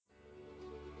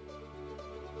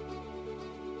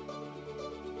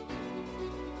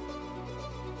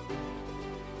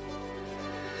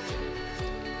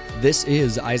This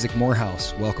is Isaac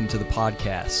Morehouse. Welcome to the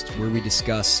podcast where we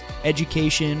discuss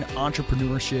education,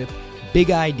 entrepreneurship, big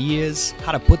ideas,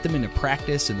 how to put them into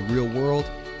practice in the real world,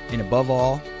 and above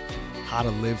all, how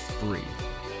to live free.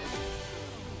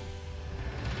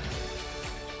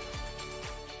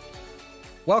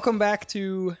 Welcome back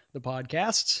to the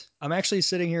podcast. I'm actually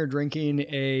sitting here drinking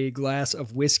a glass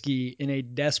of whiskey in a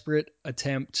desperate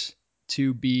attempt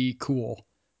to be cool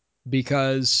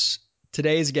because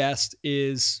today's guest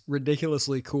is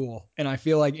ridiculously cool, and I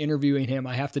feel like interviewing him,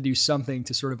 I have to do something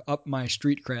to sort of up my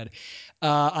street cred.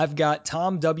 I've got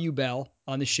Tom W. Bell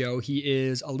on the show. He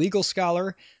is a legal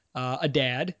scholar, a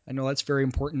dad. I know that's very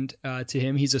important to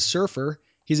him. He's a surfer.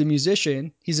 He's a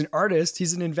musician. He's an artist.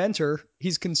 He's an inventor.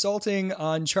 He's consulting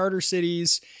on charter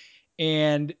cities.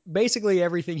 And basically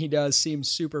everything he does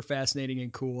seems super fascinating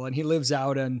and cool. And he lives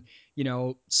out in,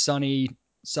 sunny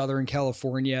Southern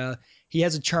California. He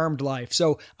has a charmed life.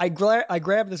 So I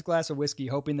grabbed this glass of whiskey,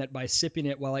 hoping that by sipping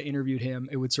it while I interviewed him,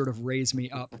 it would sort of raise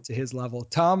me up to his level.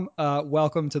 Tom,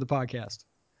 welcome to the podcast.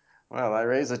 Well, I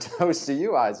raise a toast to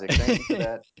you, Isaac. Thank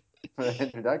you for that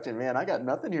introduction. Man, I got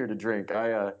nothing here to drink.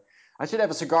 I should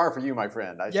have a cigar for you, my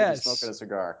friend. I should be smoking a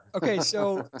cigar. Okay,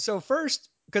 so first,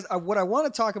 because what I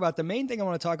want to talk about, the main thing I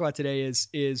want to talk about today is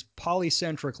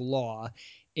polycentric law.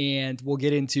 And we'll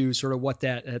get into sort of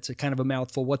that's a kind of a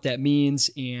mouthful, what that means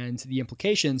and the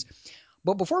implications.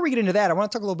 But before we get into that, I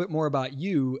want to talk a little bit more about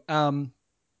you.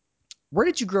 Where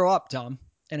did you grow up, Tom?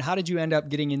 And how did you end up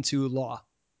getting into law?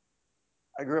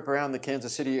 I grew up around the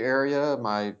Kansas City area.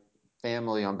 My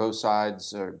family on both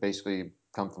sides basically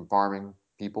come from farming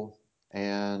people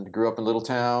and grew up in little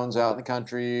towns out in the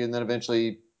country. And then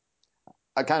eventually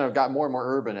I kind of got more and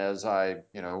more urban as I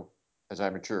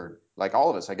matured. Like all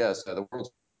of us, I guess, the world's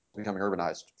becoming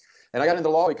urbanized. And I got into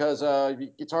law because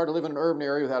it's hard to live in an urban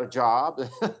area without a job.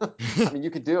 I mean,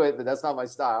 you could do it, but that's not my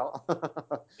style.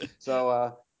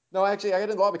 No, actually, I got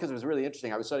into law because it was really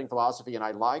interesting. I was studying philosophy, and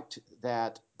I liked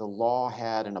that the law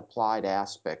had an applied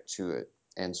aspect to it.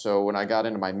 And so when I got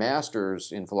into my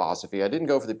master's in philosophy, I didn't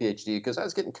go for the PhD because I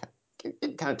was getting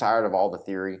kind of tired of all the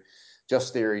theory,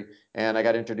 just theory. And I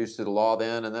got introduced to the law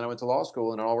then, and then I went to law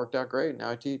school, and it all worked out great. Now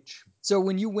I teach. So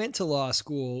when you went to law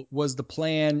school, was the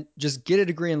plan just get a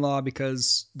degree in law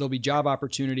because there'll be job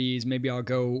opportunities, maybe I'll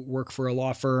go work for a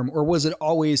law firm, or was it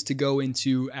always to go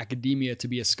into academia to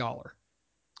be a scholar?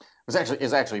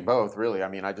 It's actually both, really. I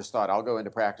mean, I just thought I'll go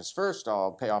into practice first,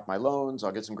 I'll pay off my loans,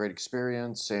 I'll get some great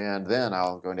experience, and then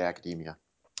I'll go into academia.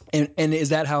 And is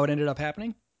that how it ended up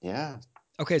happening? Yeah.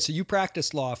 Okay, so you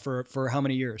practiced law for how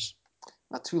many years?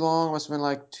 Not too long. Must have been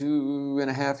like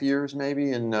 2.5 years,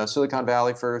 maybe, in Silicon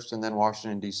Valley first, and then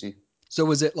Washington, D.C. So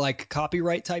was it like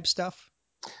copyright type stuff?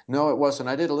 No, it wasn't.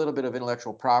 I did a little bit of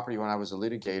intellectual property when I was a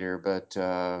litigator, but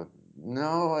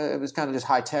no, it was kind of just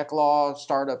high tech law,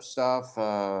 startup stuff,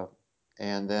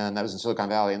 and then that was in Silicon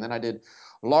Valley. And then I did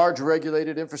large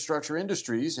regulated infrastructure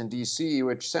industries in D.C.,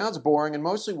 which sounds boring and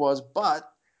mostly was, but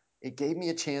it gave me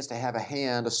a chance to have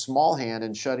a small hand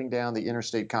in shutting down the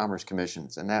interstate commerce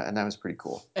commissions, and that was pretty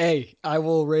cool. Hey, I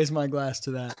will raise my glass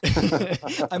to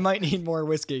that. I might need more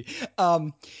whiskey.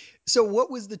 So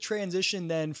what was the transition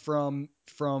then from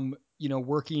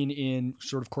working in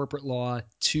sort of corporate law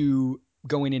to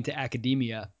going into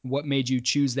academia? What made you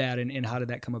choose that, and how did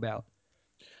that come about?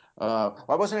 Well,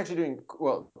 I wasn't actually doing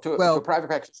to a private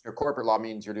practitioner. Corporate law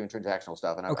means you're doing transactional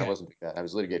stuff, and I wasn't doing that. I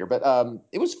was a litigator, but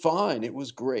it was fun. It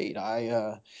was great.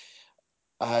 I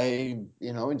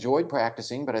enjoyed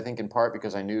practicing, but I think in part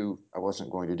because I knew I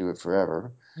wasn't going to do it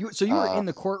forever. You were in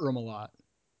the courtroom a lot.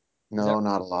 No,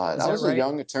 not a lot. Is I that was a right?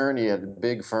 young attorney at a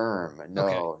big firm. Okay.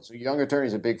 No, so young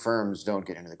attorneys at big firms don't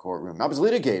get into the courtroom. I was a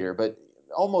litigator, but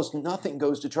almost nothing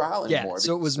goes to trial Yeah. anymore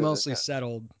So it was because mostly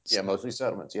settled yeah, stuff. mostly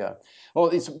settlements. Yeah. Well,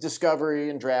 it's discovery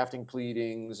and drafting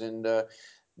pleadings, and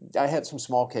I had some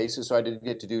small cases, so I did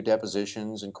get to do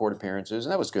depositions and court appearances,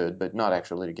 and that was good, but not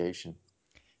actual litigation.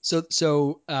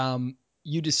 So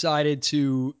you decided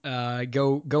to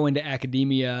go into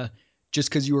academia just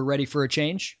because you were ready for a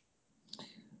change?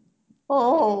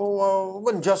 Oh, well,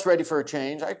 wasn't just ready for a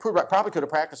change. Probably could have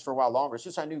practiced for a while longer. It's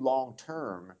just I knew long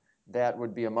term that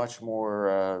would be a much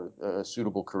more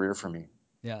suitable career for me.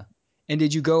 Yeah. And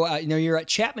did you go? You're at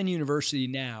Chapman University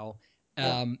now.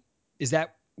 Yeah. Is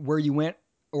that where you went,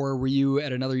 or were you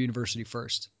at another university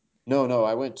first? No.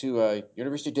 I went to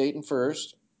University of Dayton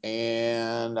first,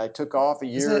 and I took off a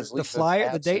Isn't it year's the leave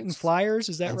of The Dayton absence. Flyers?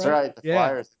 Is that That's right? right, the Yeah.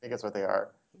 Flyers. I think that's what they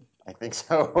are. I think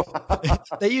so.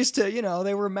 They used to,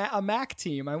 they were a MAC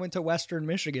team. I went to Western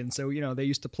Michigan, so they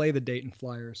used to play the Dayton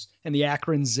Flyers and the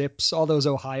Akron Zips, all those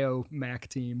Ohio MAC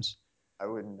teams. I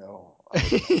wouldn't know.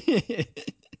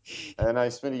 And I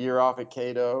spent a year off at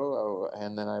Cato,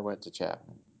 and then I went to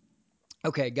Chapman.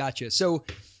 Okay, gotcha. So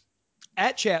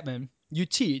at Chapman, you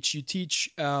teach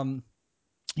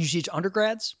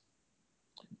undergrads.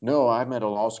 No, I'm at a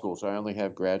law school, so I only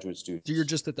have graduate So you're students.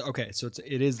 just at the okay. So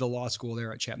it is the law school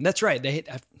there at Chapman. That's right.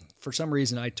 For some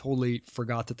reason I totally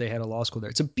forgot that they had a law school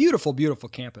there. It's a beautiful, beautiful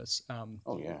campus.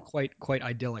 Oh yeah. Quite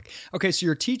idyllic. Okay, so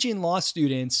you're teaching law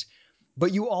students,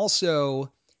 but you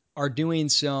also are doing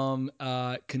some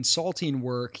consulting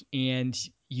work, and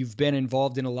you've been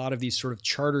involved in a lot of these sort of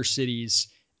charter cities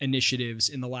initiatives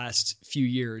in the last few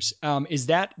years. Is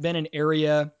that been an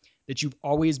area that you've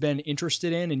always been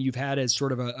interested in, and you've had as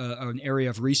sort of an area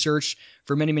of research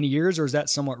for many, many years, or is that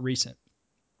somewhat recent?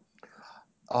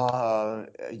 Yeah,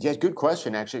 good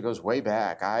question. Actually, it goes way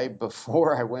back.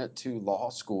 Before I went to law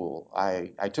school,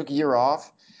 I took a year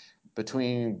off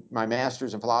between my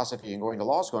master's in philosophy and going to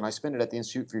law school, and I spent it at the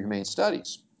Institute for Humane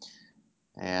Studies.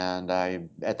 And I,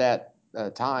 at that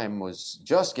time, was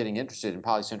just getting interested in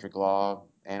polycentric law,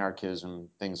 anarchism,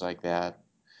 things like that.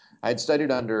 I had studied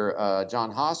under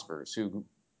John Hospers, who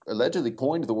allegedly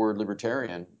coined the word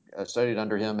libertarian. Studied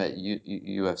under him at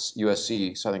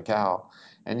USC, Southern Cal,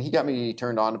 and he got me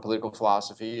turned on to political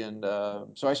philosophy, and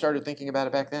so I started thinking about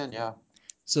it back then. Yeah.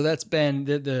 So that's been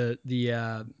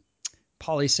the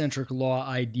polycentric law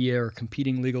idea, or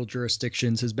competing legal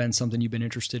jurisdictions, has been something you've been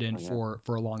interested in Oh, yeah.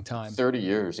 for a long time. 30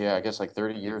 years. Yeah, I guess like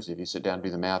 30 years if you sit down and do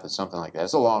the math. It's something like that.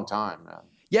 It's a long time, man.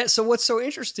 Yeah. So what's so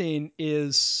interesting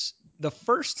is the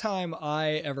first time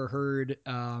I ever heard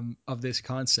of this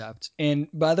concept. And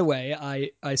by the way,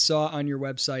 I saw on your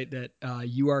website that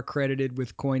you are credited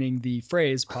with coining the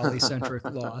phrase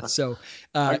polycentric law. So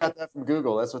I uh, got that from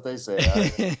Google. That's what they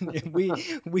say.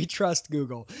 we trust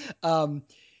Google. Um,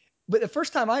 but the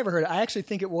first time I ever heard it, I actually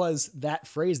think it was that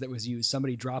phrase that was used.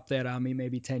 Somebody dropped that on me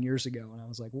maybe 10 years ago, and I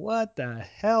was like, "What the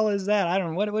hell is that? I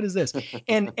don't know what is this?"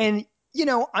 And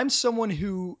I'm someone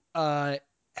who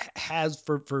has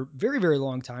for very very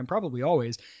long time, probably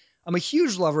always. I'm a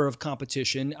huge lover of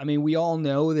competition. I mean, we all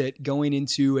know that going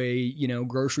into a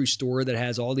grocery store that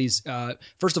has all these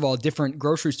first of all different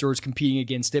grocery stores competing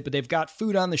against it, but they've got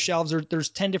food on the shelves. There's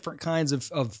 10 different kinds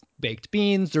of baked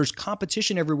beans. There's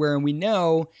competition everywhere, and we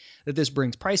know that this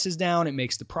brings prices down. It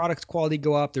makes the product quality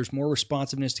go up. There's more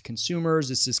responsiveness to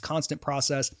consumers. It's this constant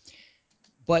process.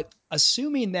 But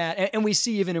assuming that, and we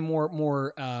see even in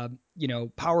more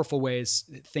powerful ways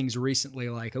things recently,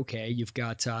 like okay, you've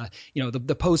got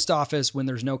the post office when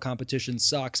there's no competition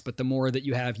sucks, but the more that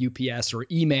you have UPS or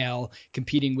email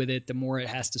competing with it, the more it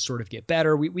has to sort of get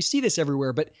better. We see this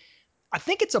everywhere, but I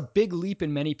think it's a big leap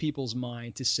in many people's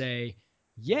mind to say,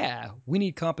 yeah, we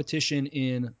need competition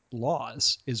in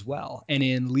laws as well, and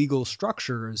in legal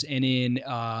structures, and in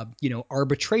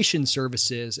arbitration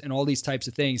services, and all these types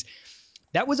of things.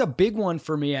 That was a big one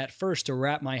for me at first to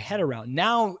wrap my head around.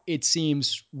 Now it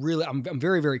seems really, I'm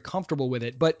very very comfortable with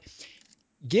it. But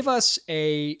give us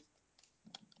a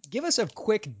give us a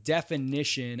quick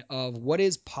definition of what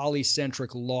is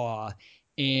polycentric law,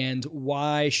 and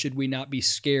why should we not be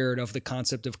scared of the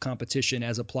concept of competition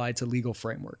as applied to legal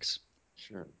frameworks?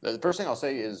 Sure. The first thing I'll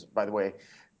say is, by the way,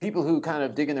 people who kind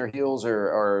of dig in their heels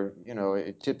or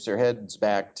it tips their heads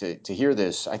back to hear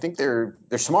this, I think they're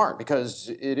smart because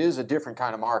it is a different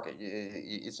kind of market.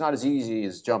 It's not as easy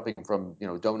as jumping from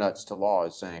donuts to law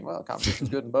as saying, well, competition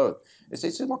is good in both.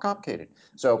 It's more complicated.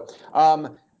 So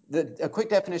a quick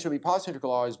definition would be polycentric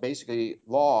law is basically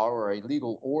law or a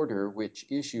legal order which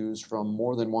issues from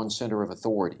more than one center of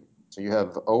authority. So you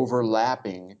have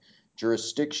overlapping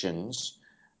jurisdictions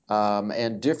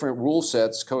and different rule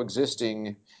sets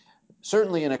coexisting,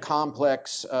 certainly in a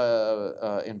complex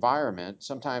environment.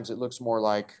 Sometimes it looks more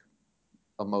like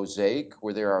a mosaic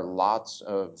where there are lots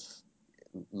of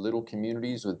little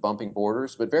communities with bumping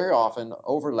borders, but very often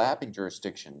overlapping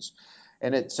jurisdictions.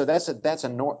 And so that's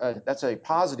a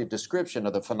positive description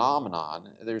of the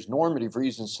phenomenon. There's normative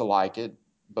reasons to like it,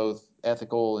 both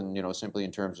ethical and simply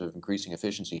in terms of increasing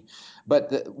efficiency. But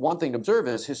the one thing to observe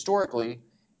is historically,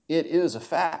 it is a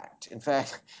fact. In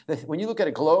fact, when you look at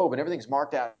a globe and everything's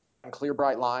marked out in clear,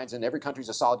 bright lines, and every country's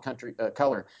a solid country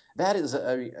color, that is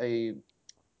a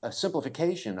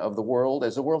simplification of the world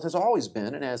as the world has always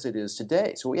been and as it is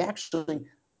today. So we actually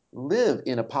live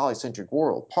in a polycentric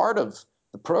world. Part of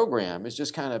the program is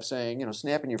just kind of saying,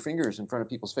 snapping your fingers in front of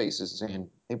people's faces and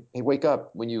saying, hey, wake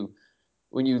up. When you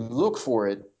look for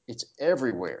it, it's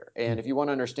everywhere. And if you want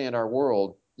to understand our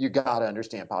world, you got to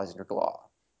understand polycentric law.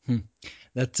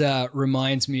 That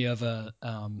reminds me of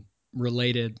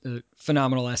related. A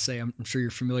phenomenal essay I'm sure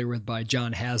you're familiar with by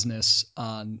John Hasness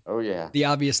on Oh yeah. the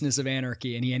obviousness of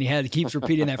anarchy, and he keeps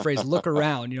repeating that phrase. Look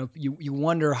around. You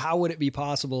wonder how would it be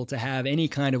possible to have any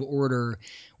kind of order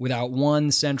without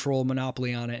one central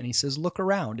monopoly on it. And he says, look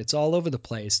around. It's all over the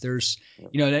place. There's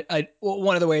Yep.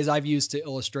 one of the ways I've used to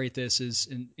illustrate this is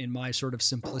in my sort of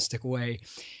simplistic way.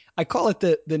 I call it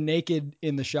the naked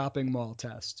in the shopping mall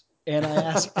test. And I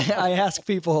ask I ask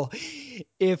people,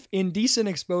 if indecent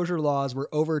exposure laws were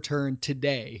overturned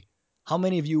today, how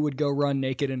many of you would go run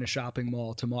naked in a shopping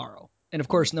mall tomorrow? And of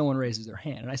course, no one raises their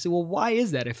hand. And I say, well, why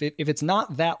is that? If it's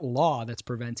not that law that's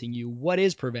preventing you, what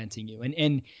is preventing you?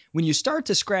 And when you start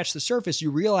to scratch the surface, you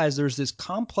realize there's this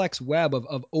complex web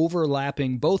of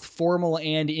overlapping, both formal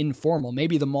and informal.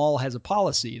 Maybe the mall has a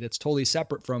policy that's totally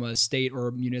separate from a state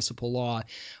or municipal law,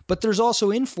 but there's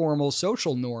also informal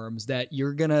social norms that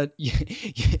you're gonna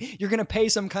pay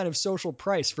some kind of social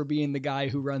price for being the guy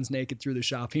who runs naked through the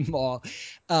shopping mall.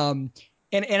 Um,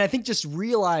 and I think just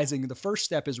realizing the first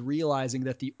step is realizing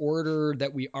that the order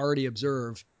that we already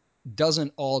observe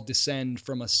doesn't all descend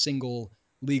from a single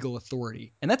legal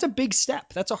authority. And that's a big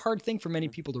step. That's a hard thing for many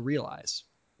people to realize.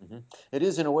 Mm-hmm. It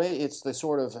is, in a way, it's the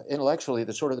sort of intellectually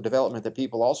the sort of the development that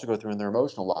people also go through in their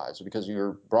emotional lives, because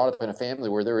you're brought up in a family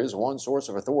where there is one source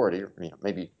of authority,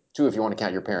 maybe two if you want to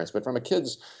count your parents, but from a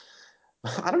kid's,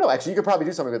 I don't know, actually, you could probably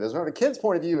do something with this. From a kid's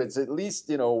point of view, it's at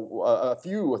least, a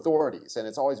few authorities, and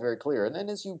it's always very clear. And then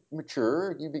as you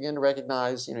mature, you begin to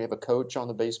recognize, you have a coach on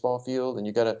the baseball field, and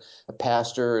you got a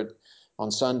pastor on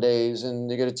Sundays,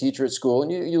 and you got a teacher at school,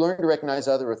 and you learn to recognize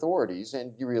other authorities,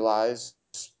 and you realize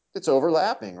it's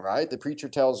overlapping, right? The preacher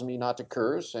tells me not to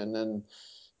curse, and then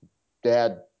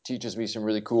dad teaches me some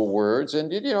really cool words,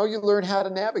 and you learn how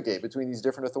to navigate between these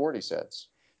different authority sets.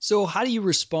 So how do you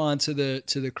respond to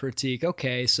the critique?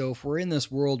 Okay, so if we're in this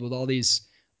world with all these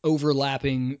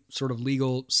overlapping sort of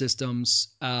legal systems,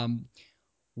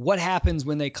 what happens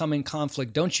when they come in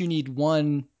conflict? Don't you need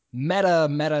one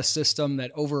meta system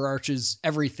that overarches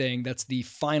everything? That's the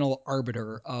final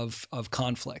arbiter of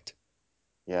conflict.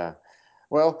 Yeah.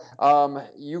 Well,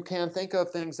 you can think of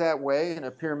things that way in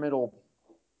a pyramidal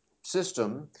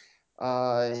system.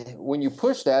 When you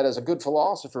push that, as a good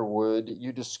philosopher would,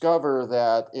 you discover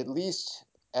that, at least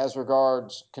as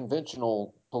regards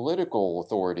conventional political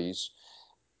authorities,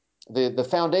 the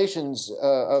foundations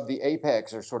of the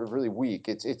apex are sort of really weak.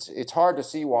 It's hard to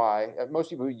see why. Most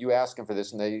people, you ask them for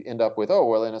this, and they end up with, oh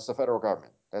well, then it's the federal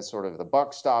government. That's sort of, the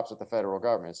buck stops at the federal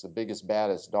government. It's the biggest,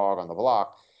 baddest dog on the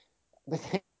block. But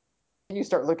then you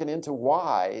start looking into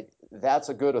why that's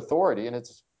a good authority, and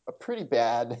it's a pretty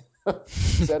bad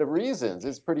set of reasons.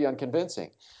 It's pretty unconvincing.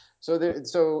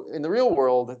 So in the real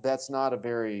world, that's not a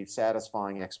very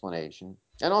satisfying explanation.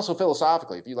 And also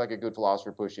philosophically, if you like a good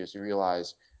philosopher push this, you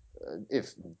realize,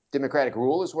 if democratic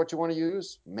rule is what you want to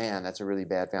use, man, that's a really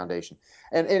bad foundation.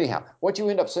 And anyhow, what you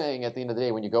end up saying at the end of the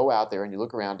day when you go out there and you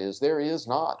look around is, there is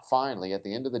not, finally, at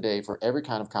the end of the day, for every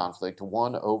kind of conflict,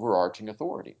 one overarching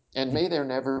authority. And may there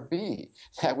never be.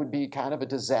 That would be kind of a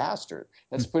disaster.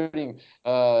 That's putting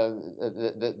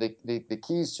the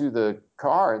keys to the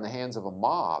car in the hands of a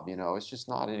mob. It's just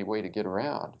not any way to get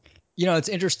around. It's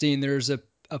interesting. There's a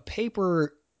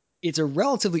paper. It's a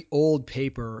relatively old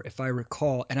paper, if I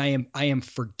recall, and I am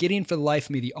forgetting for the life of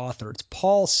me the author. It's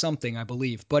Paul something, I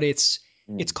believe, but it's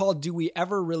Mm. called "Do We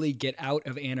Ever Really Get Out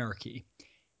of Anarchy?"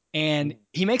 And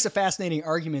he makes a fascinating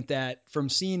argument that, from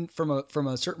seen from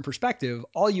a certain perspective,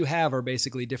 all you have are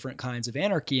basically different kinds of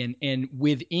anarchy, and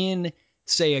within,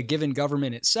 say, a given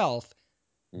government itself,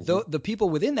 Mm-hmm. the people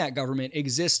within that government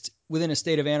exist within a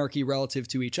state of anarchy relative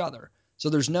to each other. So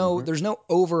Mm-hmm. there's no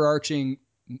overarching,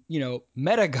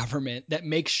 meta government that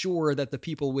makes sure that the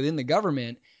people within the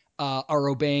government are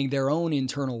obeying their own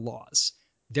internal laws.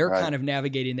 They're Right. kind of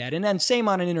navigating that. And then same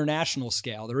on an international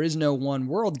scale. There is no one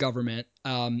world government.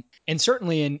 And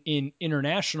certainly in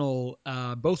international,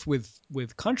 both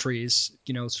with countries,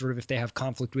 sort of, if they have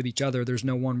conflict with each other, there's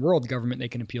no one world government they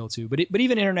can appeal to. But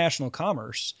even international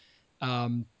commerce,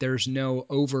 there's no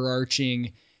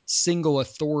overarching single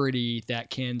authority that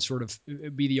can sort of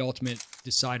be the ultimate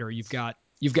decider. You've got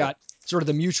sort of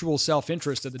the mutual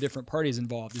self-interest of the different parties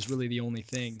involved is really the only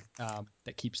thing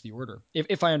that keeps the order,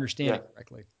 if I understand Yeah. it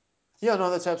correctly. Yeah, no,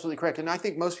 that's absolutely correct. And I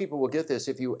think most people will get this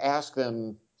if you ask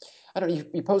them. I don't know,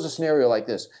 you pose a scenario like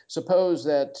this. Suppose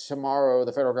that tomorrow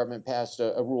the federal government passed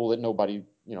a rule that nobody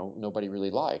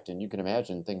really liked. And you can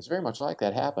imagine things very much like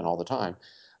that happen all the time.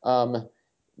 Um,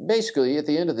 Basically, at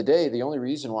the end of the day, the only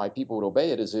reason why people would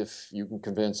obey it is if you can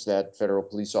convince that federal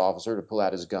police officer to pull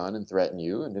out his gun and threaten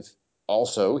you. And if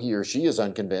also he or she is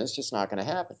unconvinced, it's not going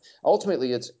to happen.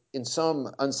 Ultimately, it's in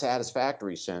some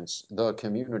unsatisfactory sense the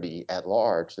community at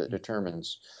large that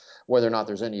determines whether or not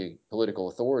there's any political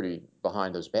authority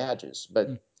behind those badges. But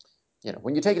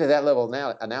when you take it to that level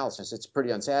of analysis, it's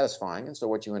pretty unsatisfying. And so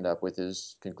what you end up with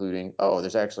is concluding, oh,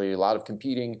 there's actually a lot of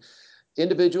competing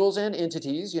individuals and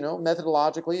entities.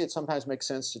 Methodologically, it sometimes makes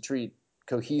sense to treat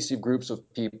cohesive groups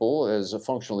of people as a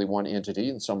functionally one entity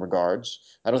in some regards.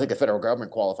 I don't think the federal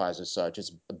government qualifies as such.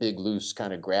 It's a big, loose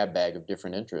kind of grab bag of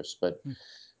different interests. But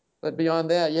beyond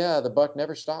that, yeah, the buck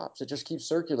never stops. It just keeps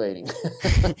circulating.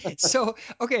 So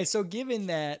given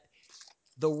that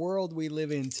the world we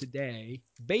live in today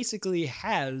basically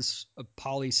has a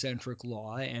polycentric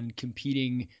law and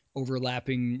competing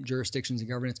overlapping jurisdictions and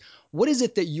governance, what is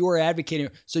it that you're advocating?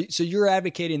 So you're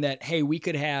advocating that, hey, we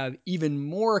could have even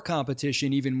more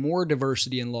competition, even more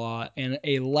diversity in law, and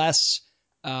a less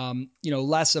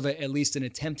less of at least an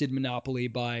attempted monopoly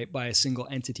by a single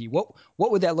entity. What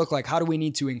would that look like? How do we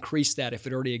need to increase that if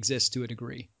it already exists to a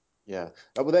degree? Yeah.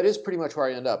 Well, that is pretty much where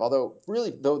I end up. Although, really,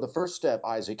 though, the first step,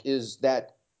 Isaac, is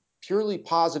that purely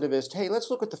positivist, hey, let's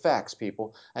look at the facts,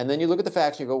 people. And then you look at the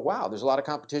facts and you go, wow, there's a lot of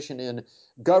competition in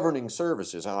governing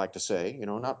services, I like to say,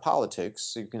 not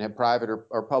politics. You can have private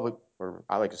or public, or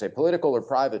I like to say political or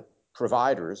private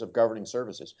providers of governing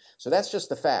services. So that's just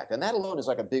the fact. And that alone is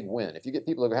like a big win. If you get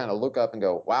people to kind of look up and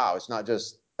go, wow, it's not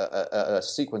just a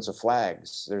sequence of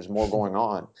flags, there's more going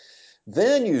on.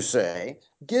 Then you say,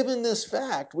 given this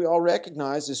fact, we all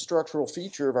recognize this structural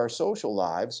feature of our social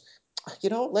lives.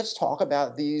 Let's talk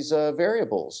about these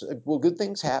variables. Will good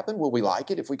things happen? Will we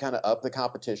like it if we kind of up the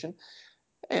competition?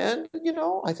 And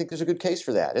I think there's a good case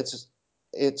for that.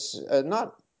 It's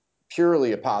not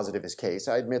purely a positivist case.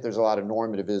 I admit there's a lot of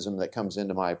normativism that comes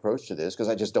into my approach to this because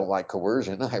I just don't like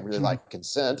coercion. I really like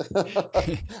consent.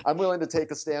 I'm willing to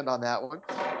take a stand on that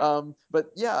one.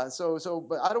 But yeah,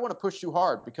 but I don't want to push too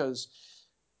hard because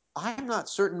I'm not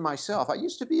certain myself. I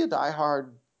used to be a diehard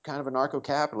kind of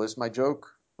anarcho-capitalist. My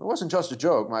joke, it wasn't just a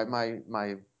joke.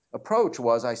 My approach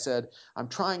was, I said, I'm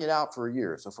trying it out for a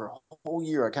year. So for a whole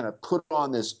year, I kind of put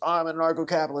on this, I'm an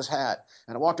anarcho-capitalist hat.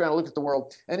 And I walked around and looked at the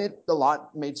world, and a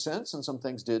lot made sense and some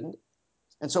things didn't.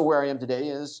 And so where I am today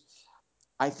is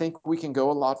I think we can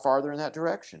go a lot farther in that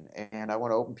direction. And I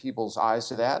want to open people's eyes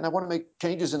to that. And I want to make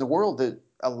changes in the world that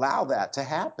allow that to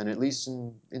happen, at least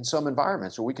in some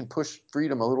environments where we can push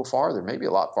freedom a little farther, maybe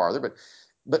a lot farther.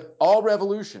 But all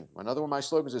revolution, another one of my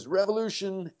slogans is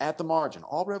revolution at the margin.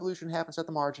 All revolution happens at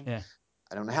the margin. Yeah.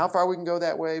 I don't know how far we can go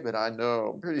that way, but I'm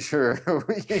pretty sure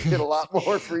we can get a lot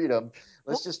more freedom.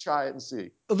 Let's just try it and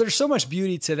see. Well, there's so much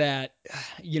beauty to that.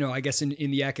 I guess in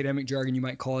the academic jargon, you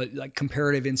might call it like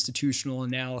comparative institutional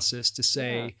analysis to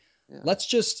say, let's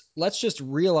just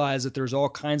realize that there's all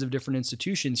kinds of different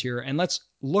institutions here, and let's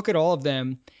look at all of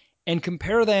them and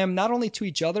compare them not only to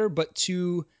each other, but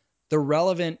to the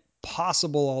relevant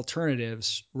possible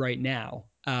alternatives right now.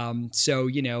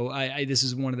 This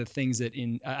is one of the things that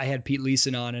I had Pete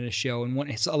Leeson on in a show, and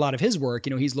a lot of his work,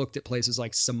 he's looked at places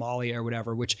like Somalia or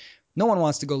whatever, which no one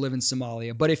wants to go live in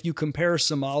Somalia. But if you compare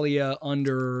Somalia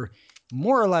under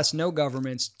more or less no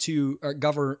governments to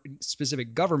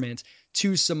specific government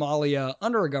to Somalia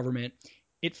under a government,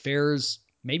 it fares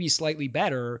maybe slightly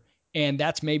better. And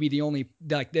that's maybe the only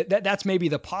that's maybe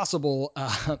the possible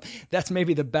that's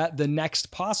maybe the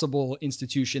next possible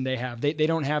institution they have. They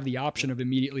don't have the option of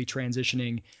immediately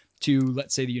transitioning to,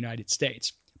 let's say, the United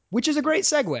States, which is a great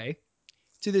segue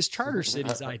to this charter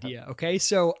cities idea. Okay,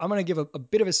 so I'm going to give a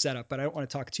bit of a setup, but I don't want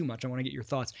to talk too much. I want to get your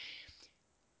thoughts.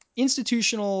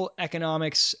 Institutional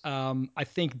economics, I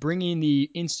think bringing the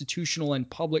institutional and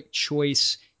public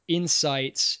choice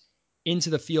insights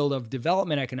into the field of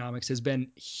development economics has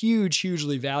been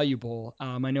hugely valuable.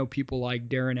 I know people like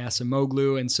Darren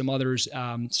Acemoglu and some others,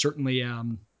 certainly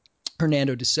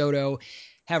Hernando de Soto,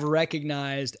 have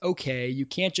recognized, okay, you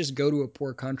can't just go to a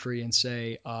poor country and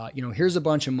say, here's a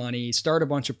bunch of money, start a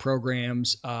bunch of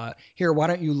programs. Here, why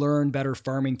don't you learn better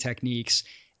farming techniques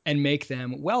and make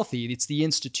them wealthy? It's the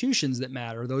institutions that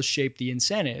matter. Those shape the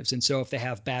incentives. And so if they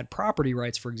have bad property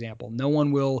rights, for example, no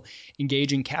one will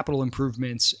engage in capital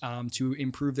improvements to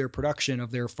improve their production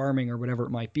of their farming or whatever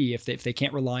it might be if they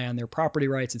can't rely on their property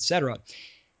rights, et cetera.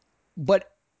 But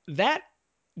that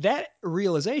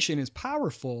realization is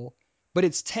powerful, but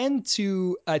it's tended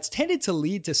to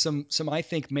lead to some I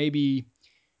think maybe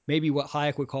what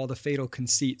Hayek would call the fatal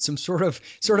conceit, some sort of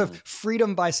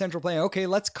freedom by central planning. Okay,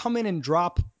 let's come in and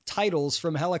drop titles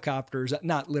from helicopters,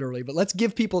 not literally, but let's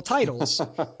give people titles.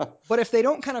 But if they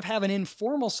don't kind of have an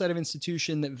informal set of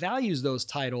institution that values those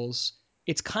titles,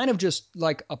 it's kind of just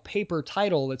like a paper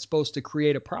title that's supposed to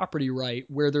create a property right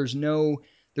where there's no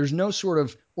sort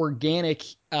of organic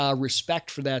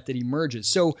respect for that emerges.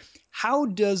 So how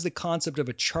does the concept of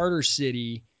a charter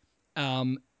city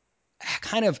um,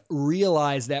 kind of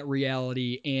realize that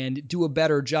reality and do a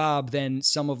better job than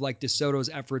some of like DeSoto's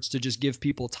efforts to just give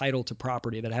people title to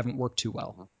property that haven't worked too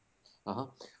well? Uh-huh.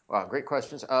 Wow, great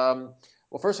questions.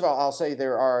 Well, first of all, I'll say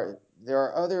there are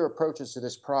other approaches to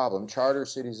this problem. Charter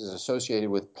cities is associated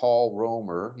with Paul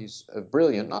Romer. He's a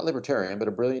brilliant, not libertarian, but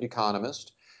a brilliant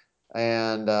economist,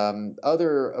 and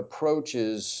other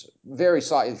approaches vary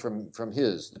slightly from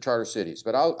the charter cities.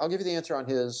 But I'll give you the answer on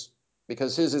his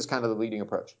because his is kind of the leading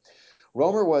approach.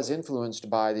 Romer was influenced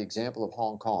by the example of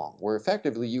Hong Kong, where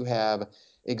effectively you have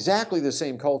exactly the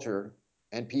same culture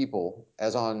and people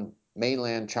as on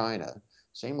mainland China,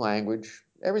 same language,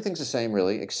 everything's the same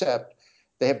really, except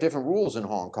they have different rules in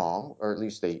Hong Kong, or at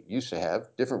least they used to have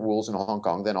different rules in Hong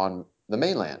Kong than on the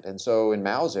mainland. And so in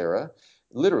Mao's era,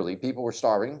 literally people were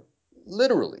starving,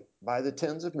 literally by the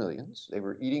tens of millions. They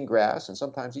were eating grass and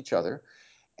sometimes each other.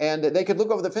 And they could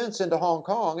look over the fence into Hong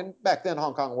Kong. And back then,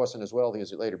 Hong Kong wasn't as wealthy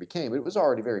as it later became. But it was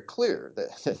already very clear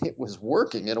that it was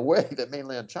working in a way that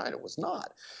mainland China was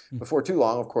not. Before too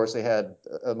long, of course, they had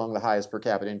among the highest per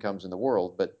capita incomes in the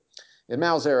world. But in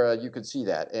Mao's era, you could see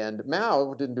that. And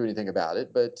Mao didn't do anything about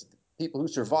it. But people who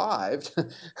survived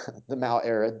the Mao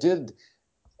era did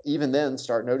even then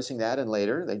start noticing that. And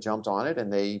later, they jumped on it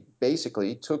and they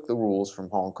basically took the rules from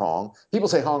Hong Kong. People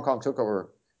say Hong Kong took over.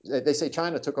 They say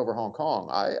China took over Hong Kong.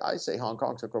 I say Hong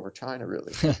Kong took over China,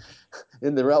 really,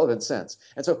 in the relevant sense.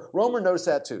 And so Romer noticed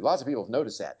that too. Lots of people have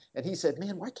noticed that. And he said,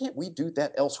 man, why can't we do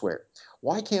that elsewhere?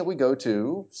 Why can't we go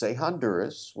to, say,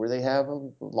 Honduras, where they have a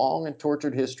long and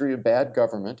tortured history of bad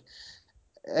government,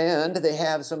 and they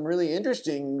have some really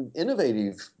interesting,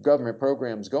 innovative government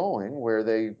programs going where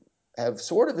they have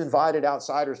sort of invited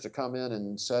outsiders to come in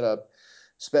and set up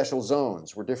special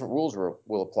zones where different rules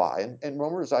will apply. And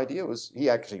Romer's idea was, he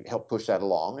actually helped push that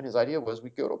along. And his idea was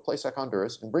we go to a place like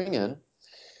Honduras and bring in,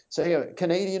 say,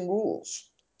 Canadian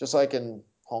rules. Just like in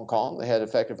Hong Kong, they had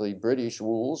effectively British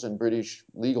rules and British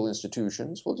legal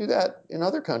institutions. We'll do that in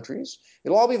other countries.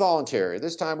 It'll all be voluntary.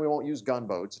 This time we won't use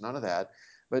gunboats, none of that.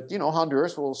 But,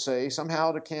 Honduras will say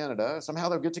somehow to Canada, somehow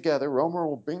they'll get together. Romer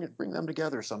will bring them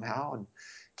together somehow. And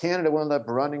Canada will end up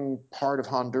running part of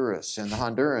Honduras, and the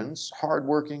Hondurans,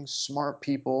 hardworking, smart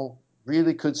people,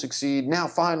 really could succeed. Now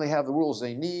finally have the rules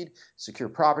they need: secure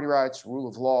property rights, rule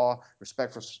of law,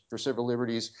 respect for civil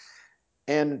liberties.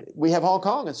 And we have Hong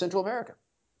Kong in Central America.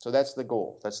 So that's the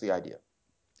goal. That's the idea.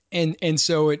 And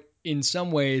so it in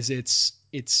some ways it's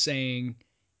saying,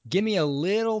 give me a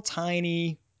little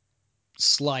tiny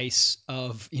slice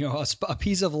of a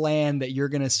piece of land that you're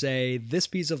going to say this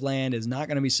piece of land is not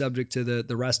going to be subject to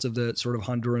the rest of the sort of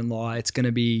Honduran law. It's going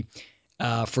to be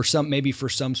for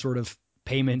some sort of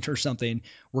payment or something.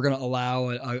 We're going to allow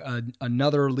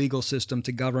another legal system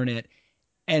to govern it.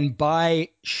 And by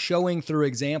showing through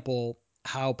example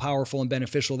how powerful and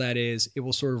beneficial that is, it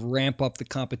will sort of ramp up the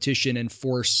competition and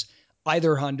force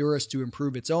either Honduras to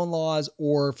improve its own laws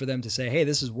or for them to say, hey,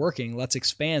 this is working. Let's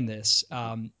expand this.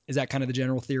 Is that kind of the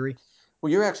general theory?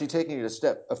 Well, you're actually taking it a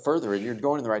step further, and you're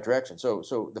going in the right direction.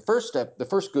 So the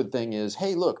first good thing is,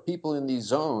 hey, look, people in these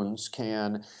zones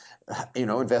can,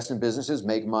 invest in businesses,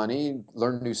 make money,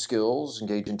 learn new skills,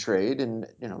 engage in trade, and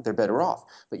they're better off.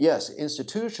 But yes,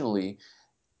 institutionally,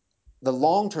 the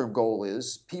long-term goal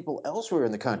is people elsewhere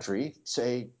in the country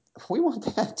say, we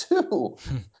want that too.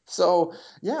 So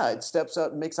yeah, it steps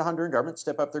up, makes the Honduran government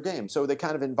step up their game. So they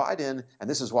kind of invite in, and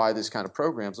this is why this kind of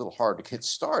program is a little hard to get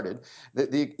started.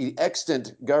 The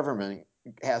extant government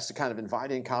has to kind of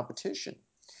invite in competition.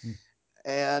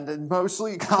 And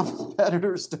mostly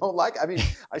competitors don't like,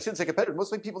 I shouldn't say competitors,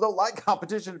 mostly people don't like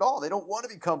competition at all. They don't want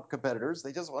to become competitors.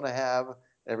 They just want to have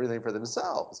everything for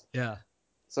themselves. Yeah.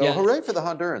 So Yeah. hooray for the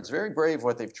Hondurans. Very brave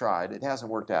what they've tried. It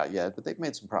hasn't worked out yet, but they've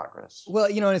made some progress. Well,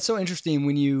 and it's so interesting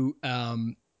when you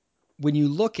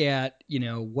look at,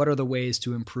 what are the ways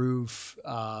to improve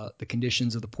the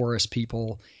conditions of the poorest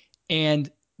people, and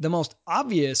the most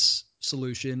obvious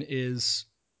solution is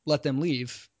let them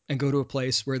leave and go to a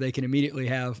place where they can immediately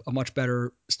have a much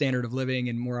better standard of living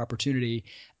and more opportunity.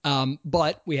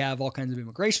 But we have all kinds of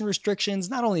immigration restrictions.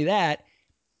 Not only that,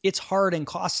 it's hard and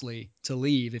costly to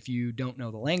leave if you don't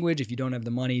know the language, if you don't have the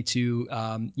money to,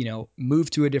 move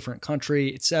to a different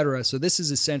country, et cetera. So this is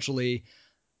essentially,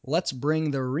 let's bring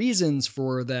the reasons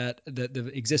for that, the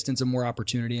existence of more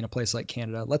opportunity in a place like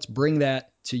Canada. Let's bring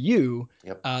that to you.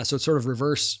 Yep. So it's sort of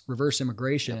reverse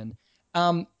immigration.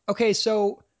 Okay.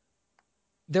 So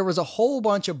there was a whole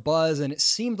bunch of buzz and it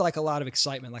seemed like a lot of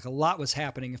excitement, like a lot was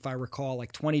happening, if I recall,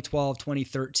 like 2012,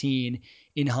 2013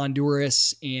 in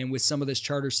Honduras and with some of this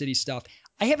charter city stuff.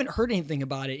 I haven't heard anything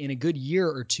about it in a good year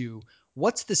or two.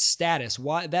 What's the status?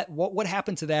 What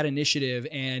happened to that initiative?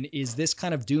 And is this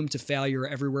kind of doomed to failure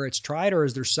everywhere it's tried, or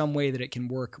is there some way that it can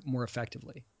work more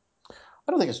effectively?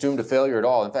 I don't think it's doomed to failure at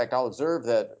all. In fact, I'll observe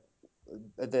that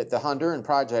the Honduran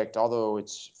project, although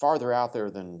it's farther out there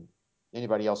than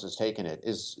anybody else has taken it,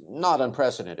 is not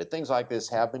unprecedented. Things like this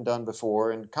have been done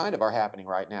before and kind of are happening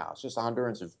right now. It's just the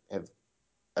Hondurans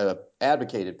have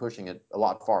advocated pushing it a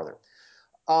lot farther.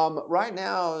 Right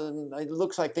now, it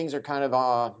looks like things are kind of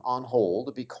on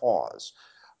hold because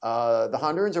the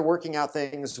Hondurans are working out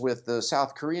things with the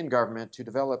South Korean government to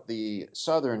develop the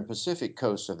southern Pacific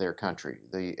coast of their country,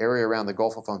 the area around the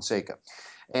Gulf of Fonseca.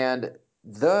 And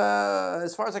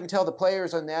as far as I can tell, the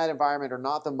players in that environment are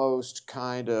not the most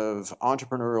kind of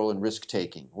entrepreneurial and risk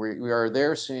taking. We are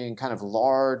there seeing kind of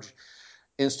large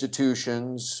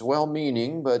institutions, well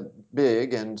meaning, but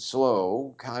big and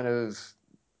slow, kind of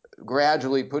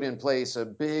gradually put in place a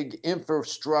big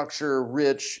infrastructure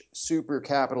rich, super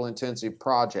capital intensive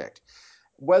project.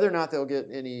 Whether or not they'll get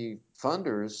any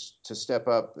funders to step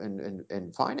up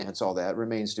and finance all that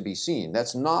remains to be seen.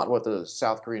 That's not what the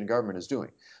South Korean government is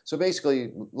doing. So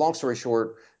basically, long story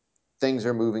short, things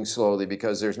are moving slowly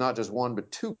because there's not just one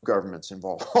but two governments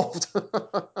involved. How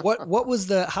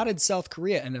did South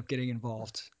Korea end up getting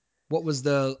involved? What was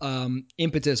the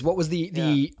impetus? What was the Yeah.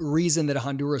 the reason that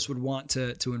Honduras would want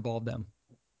to involve them?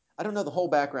 I don't know the whole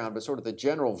background, but sort of the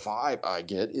general vibe I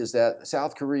get is that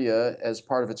South Korea, as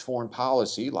part of its foreign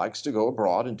policy, likes to go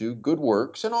abroad and do good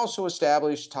works and also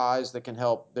establish ties that can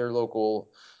help their local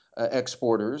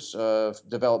exporters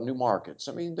develop new markets.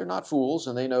 I mean, they're not fools,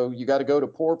 and they know you got to go to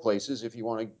poor places if you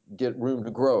want to get room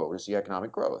to grow, to see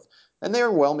economic growth. And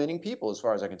they're well-meaning people, as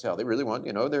far as I can tell. They really want,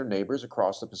 their neighbors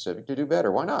across the Pacific to do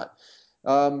better. Why not?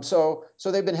 So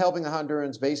they've been helping the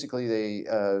Hondurans. Basically, they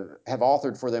have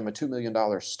authored for them a $2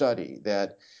 million study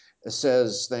that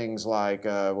says things like,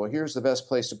 well, here's the best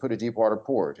place to put a deep water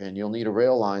port, and you'll need a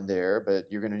rail line there,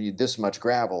 but you're going to need this much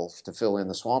gravel to fill in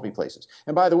the swampy places.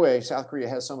 And by the way, South Korea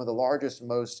has some of the largest,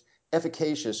 most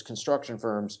efficacious construction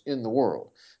firms in the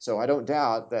world. So I don't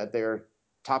doubt that they're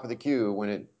top of the queue when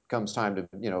it comes time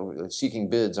to, seeking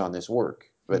bids on this work.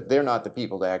 But they're not the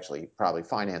people to actually probably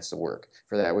finance the work.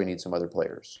 For that, we need some other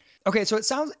players. Okay, so it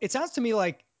sounds to me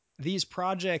like these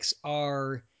projects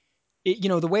are,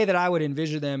 the way that I would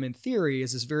envision them in theory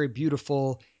is this very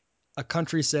beautiful. A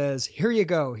country says, "Here you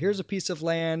go. Here's a piece of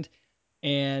land."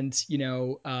 And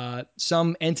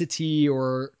some entity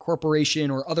or corporation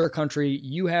or other country,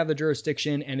 you have the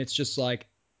jurisdiction, and it's just like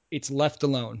it's left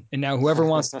alone, and now whoever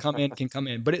wants to come in can come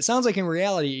in. But it sounds like in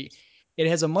reality it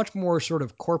has a much more sort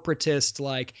of corporatist,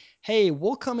 like, hey,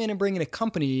 we'll come in and bring in a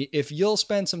company if you'll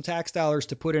spend some tax dollars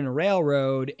to put in a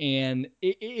railroad. And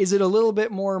is it a little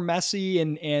bit more messy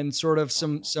and sort of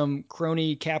some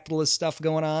crony capitalist stuff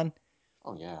going on?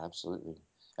 Oh yeah, absolutely.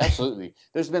 Absolutely.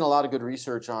 There's been a lot of good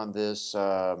research on this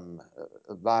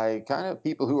by kind of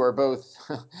people who are both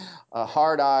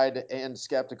hard-eyed and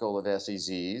skeptical of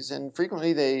SEZs, and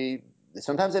frequently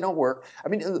sometimes they don't work. I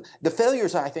mean, the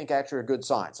failures I think actually are a good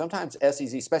sign. Sometimes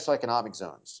SEZ, Okay. special economic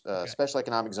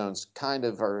zones, kind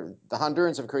of are. The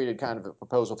Hondurans have created kind of a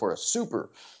proposal for a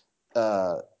super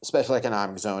special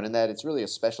economic zone, in that it's really a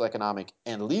special economic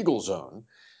and legal zone.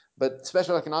 But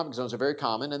special economic zones are very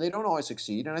common, and they don't always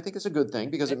succeed. And I think it's a good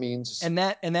thing because it means And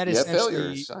that you have failures.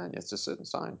 essentially, Sign. It's just sit and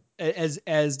sign.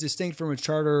 as distinct from a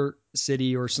charter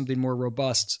city or something more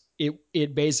robust,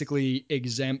 it basically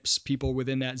exempts people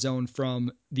within that zone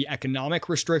from the economic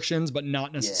restrictions, but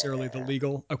not necessarily the Yeah.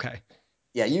 legal. Okay.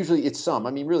 Yeah, usually it's some.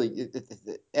 I mean, really,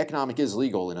 economic is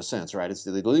legal in a sense, right? It's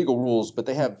the legal rules, but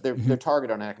they're Mm-hmm.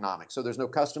 targeted on economic. So there's no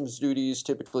customs duties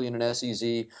typically in an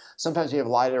SEZ. Sometimes you have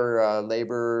lighter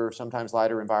labor, sometimes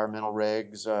lighter environmental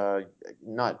regs.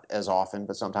 Not as often,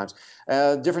 but sometimes.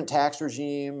 Different tax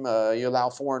regime. You allow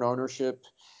foreign ownership.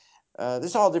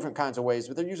 There's all different kinds of ways,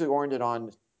 but they're usually oriented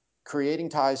on creating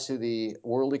ties to the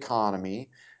world economy,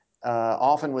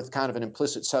 often with kind of an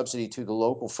implicit subsidy to the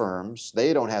local firms.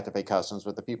 They don't have to pay customs,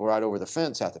 but the people right over the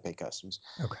fence have to pay customs.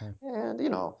 Okay. And,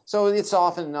 so it's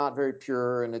often not very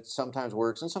pure, and it sometimes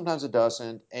works and sometimes it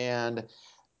doesn't. And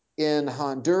in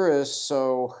Honduras,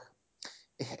 so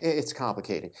it's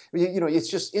complicated. It's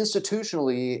just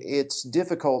institutionally, it's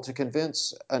difficult to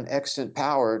convince an extant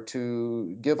power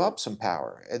to give up some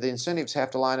power. The incentives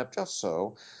have to line up just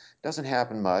so. It doesn't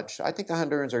happen much. I think the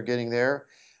Hondurans are getting there,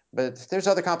 but there's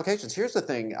other complications. Here's the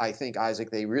thing I think,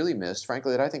 Isaac, they really missed,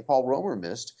 frankly, that I think Paul Romer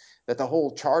missed. that the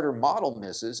whole charter model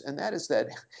misses, and that is that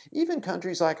even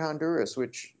countries like Honduras,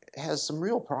 which has some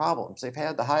real problems, they've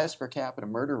had the highest per capita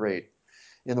murder rate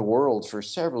in the world for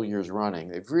several years running.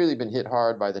 They've really been hit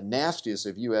hard by the nastiest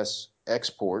of U.S.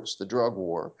 exports, the drug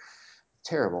war.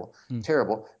 Terrible, Hmm.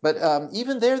 terrible. But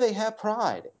even there, they have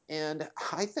pride. And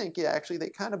I think actually they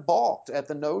kind of balked at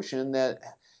the notion that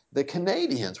the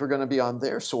Canadians were going to be on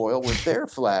their soil with their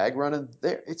flag running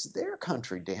their, it's their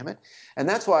country, damn it. And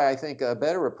that's why I think a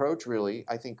better approach, really,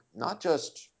 I think not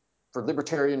just for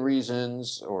libertarian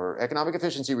reasons or economic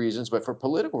efficiency reasons, but for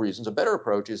political reasons, a better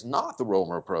approach is not the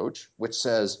Romer approach, which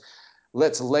says,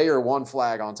 let's layer one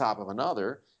flag on top of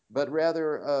another, but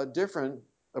rather a different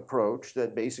approach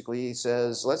that basically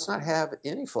says, let's not have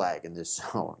any flag in this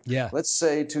zone. Yeah. Let's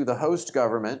say to the host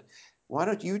government, why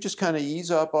don't you just kind of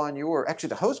ease up on your, actually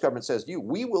the host government says to you,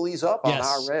 we will ease up on our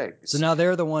Yes. So regs. now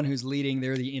they're the one who's leading.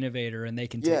 They're the innovator, and they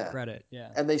can take Yeah. credit. Yeah.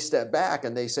 And they step back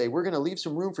and they say, we're going to leave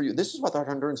some room for you. This is what the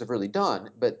Hondurans have really done.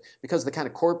 But because the kind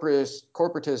of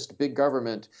corporatist big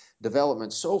government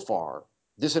development so far,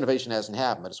 this innovation hasn't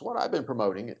happened. But it's what I've been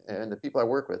promoting and the people I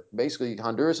work with. Basically,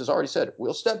 Honduras has already said,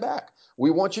 we'll step back.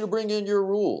 We want you to bring in your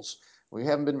rules. We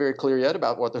haven't been very clear yet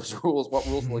about what those rules, what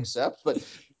rules we'll accept,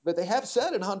 but they have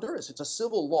said in Honduras, it's a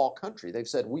civil law country. They've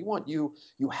said, we want you,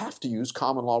 you have to use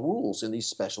common law rules in these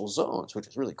special zones, which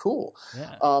is really cool.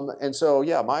 Yeah. And so,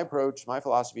 yeah, my approach, my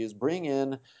philosophy is bring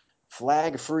in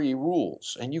flag-free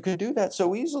rules. And you can do that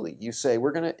so easily. You say,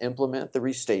 we're going to implement the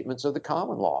restatements of the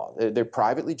common law. They're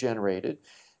privately generated.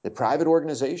 The private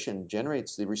organization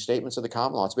generates the restatements of the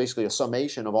common law. It's basically a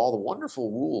summation of all the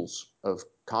wonderful rules of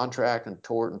contract and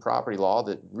tort and property law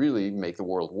that really make the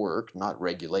world work, not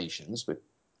regulations, but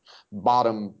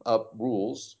bottom up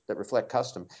rules that reflect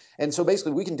custom. And so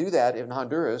basically we can do that in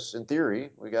Honduras in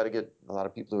theory. We got to get a lot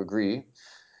of people to agree.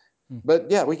 Hmm. But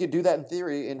yeah, we could do that in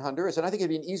theory in Honduras. And I think it'd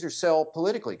be an easier sell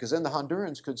politically because then the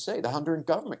Hondurans could say, the Honduran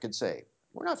government could say,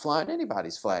 we're not flying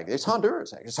anybody's flag. It's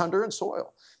Honduras. It's Honduran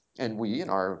soil. And we, in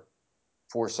our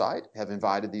foresight, have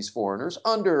invited these foreigners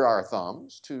under our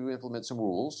thumbs to implement some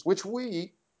rules, which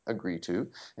we agree to.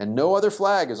 And no other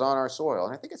flag is on our soil.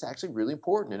 And I think it's actually really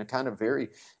important in a kind of very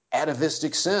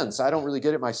atavistic sense. I don't really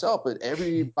get it myself, but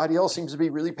everybody else seems to be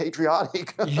really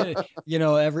patriotic.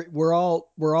 Yeah, we're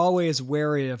always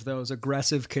wary of those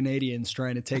aggressive Canadians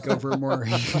trying to take over more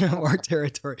more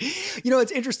territory.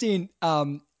 It's interesting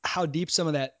how deep some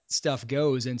of that stuff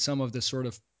goes and some of the sort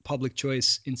of public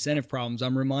choice incentive problems.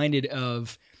 I'm reminded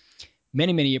of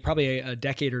many probably a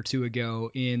decade or two ago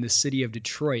in the city of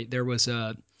Detroit. There was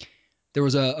a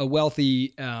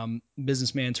wealthy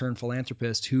businessman turned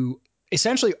philanthropist who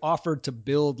essentially offered to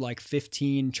build like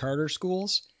 15 charter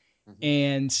schools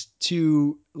and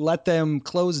to let them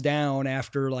close down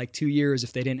after like 2 years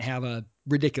if they didn't have a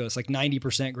ridiculous like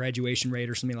 90% graduation rate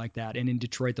or something like that. And in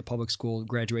Detroit, the public school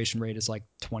graduation rate is like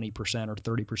 20% or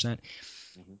 30%.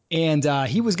 Mm-hmm. And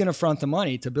he was going to front the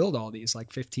money to build all these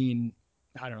like 15,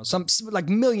 I don't know, some like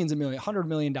millions and millions, $100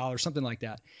 million, something like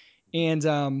that. And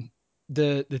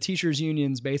the teachers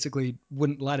unions basically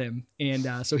wouldn't let him.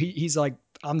 And so he's like,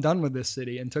 I'm done with this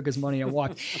city, and took his money and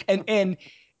walked.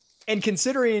 And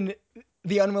considering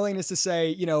the unwillingness to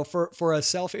say, for a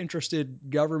self-interested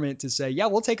government to say, yeah,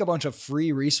 we'll take a bunch of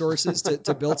free resources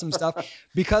to build some stuff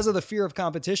because of the fear of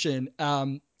competition.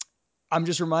 I'm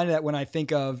just reminded that when I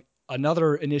think of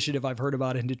another initiative I've heard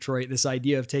about in Detroit, this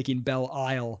idea of taking Belle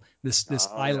Isle, this Oh, yeah.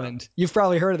 island. You've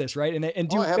probably heard of this, right? And Oh,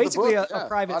 do I have the basically book. a Yeah,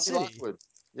 private Rodney city. Lockwood.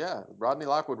 Yeah, Rodney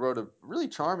Lockwood wrote a really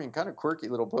charming, kind of quirky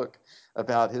little book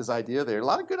about his idea there. A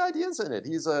lot of good ideas in it.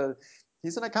 He's an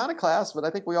iconoclast, but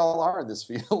I think we all are in this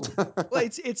field. Well,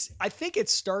 I think it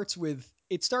starts with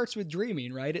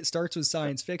dreaming, right? It starts with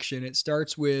science fiction. It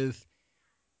starts with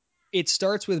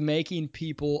making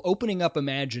people opening up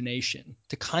imagination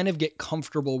to kind of get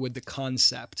comfortable with the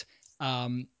concept.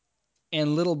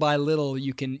 And little by little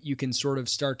you can sort of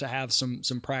start to have some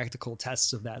practical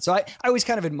tests of that. So I always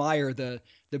kind of admire the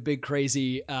big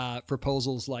crazy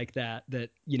proposals like that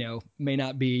may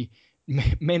not be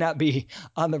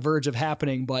on the verge of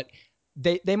happening, but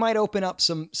they might open up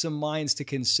some minds to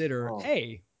consider, Oh,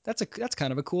 hey, that's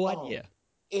kind of a cool oh, idea.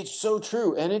 it's so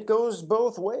true, and it goes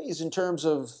both ways in terms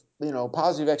of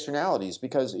positive externalities.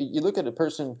 Because you look at a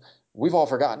person we've all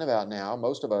forgotten about now,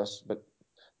 most of us, but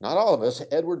not all of us,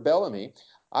 Edward Bellamy.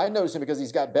 I noticed him because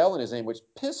he's got Bell in his name, which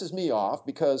pisses me off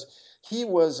because he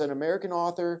was an American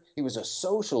author. He was a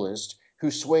socialist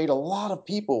who swayed a lot of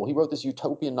people. He wrote this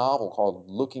utopian novel called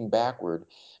Looking Backward,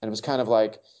 and it was kind of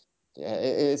like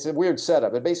It's a weird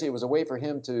setup, but basically it was a way for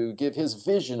him to give his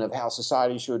vision of how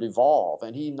society should evolve.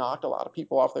 And he knocked a lot of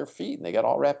people off their feet, and they got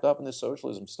all wrapped up in this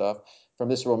socialism stuff from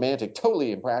this romantic,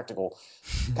 totally impractical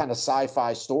kind of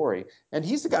sci-fi story. And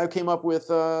he's the guy who came up with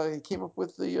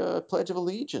the Pledge of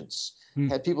Allegiance, Hmm.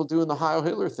 had people doing the Heil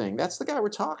Hitler thing. That's the guy we're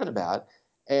talking about.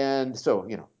 And so,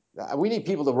 we need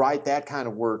people to write that kind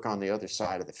of work on the other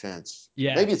side of the fence.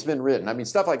 Yeah. Maybe it's been written. I mean,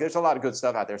 stuff like there's a lot of good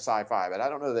stuff out there, sci-fi, but I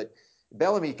don't know that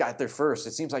Bellamy got there first.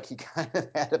 It seems like he kind of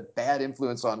had a bad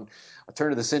influence on a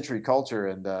turn of the century culture,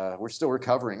 and we're still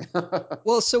recovering.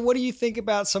 Well, so what do you think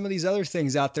about some of these other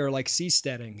things out there like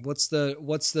seasteading?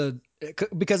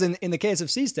 Because in the case of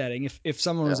seasteading, if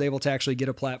someone was Yeah. able to actually get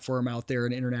a platform out there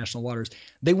in international waters,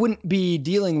 they wouldn't be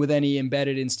dealing with any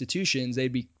embedded institutions.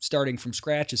 They'd be starting from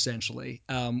scratch essentially.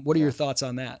 What are your Yeah. thoughts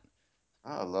on that?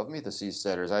 I love me the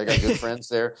seasteaders. I got good friends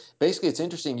there. Basically, it's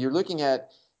interesting. You're looking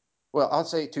at, well, I'll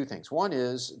say two things. One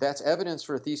is that's evidence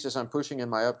for a thesis I'm pushing in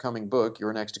my upcoming book,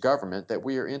 Your Next Government, that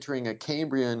we are entering a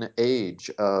Cambrian age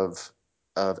of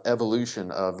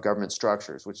evolution of government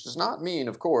structures, which does not mean,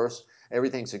 of course,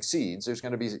 everything succeeds. There's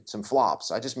going to be some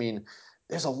flops. I just mean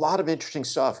there's a lot of interesting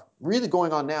stuff really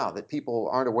going on now that people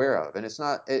aren't aware of, and it's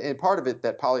not. And part of it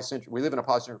that polycentric. We live in a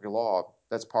polycentric law.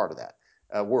 That's part of that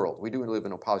world. We do live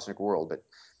in a polycentric world, but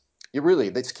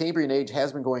this Cambrian age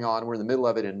has been going on. We're in the middle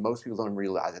of it, and most people don't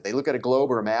realize it. They look at a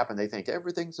globe or a map and they think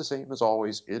everything's the same as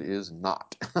always. It is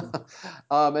not.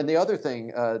 And the other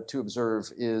thing to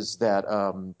observe is that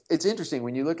it's interesting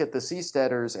when you look at the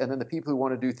seasteaders and then the people who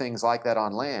want to do things like that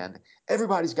on land,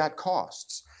 everybody's got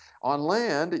costs. On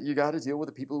land, you got to deal with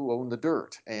the people who own the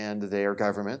dirt, and they are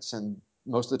governments, and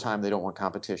most of the time they don't want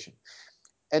competition.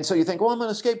 And so you think, well, I'm going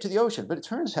to escape to the ocean. But it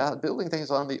turns out building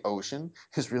things on the ocean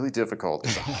is really difficult.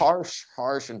 It's a harsh,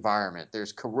 harsh environment.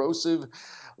 There's corrosive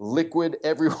liquid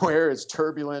everywhere. It's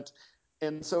turbulent.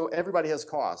 And so everybody has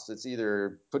costs. It's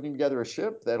either putting together a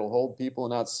ship that'll hold people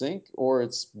and not sink, or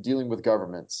it's dealing with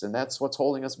governments. And that's what's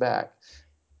holding us back.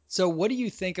 So, what do you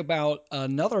think about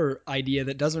another idea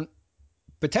that doesn't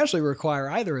potentially require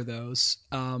either of those?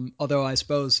 Although I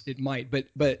suppose it might,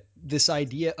 but this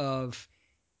idea of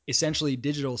essentially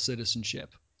digital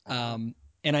citizenship. Uh-huh. Um,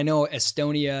 and I know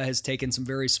Estonia has taken some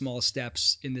very small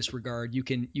steps in this regard. You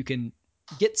can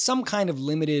get some kind of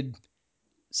limited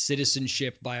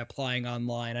citizenship by applying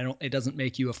online. I don't. It doesn't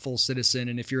make you a full citizen.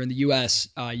 And if you're in the U.S.,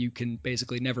 you can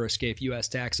basically never escape U.S.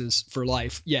 taxes for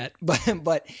life yet. But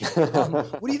what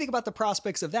do you think about the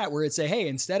prospects of that? Where it's say, hey,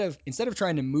 instead of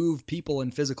trying to move people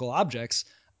and physical objects,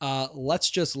 let's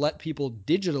just let people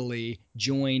digitally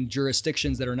join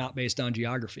jurisdictions that are not based on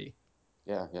geography.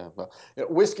 Yeah, yeah. Well,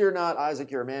 whiskey or not,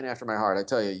 Isaac, you're a man after my heart. I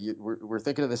tell you, we're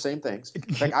thinking of the same things.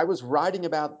 In fact, I was writing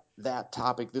about that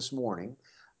topic this morning.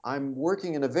 I'm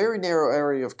working in a very narrow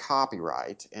area of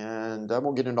copyright, and I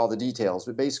won't get into all the details,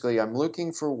 but basically, I'm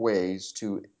looking for ways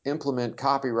to implement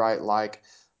copyright like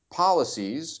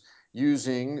policies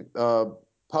using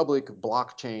public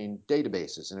blockchain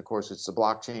databases. And of course, it's the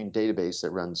blockchain database that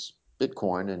runs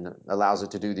Bitcoin and allows it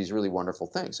to do these really wonderful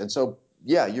things. And so,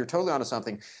 yeah, you're totally onto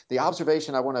something. The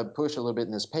observation I want to push a little bit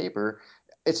in this paper,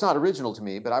 it's not original to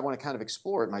me, but I want to kind of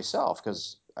explore it myself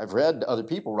because I've read other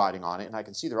people writing on it and I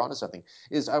can see they're onto something,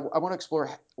 is I want to explore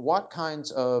what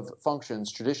kinds of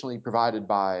functions traditionally provided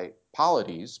by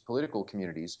polities, political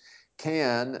communities,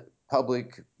 can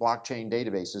public blockchain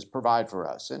databases provide for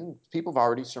us. And people have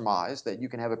already surmised that you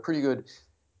can have a pretty good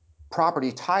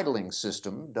property titling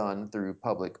system done through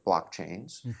public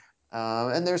blockchains.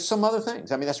 And there's some other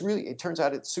things. I mean, that's really, it turns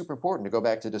out it's super important to go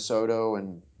back to DeSoto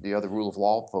and the other rule of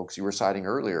law folks you were citing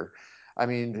earlier. I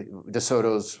mean,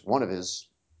 DeSoto's, one of his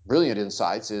brilliant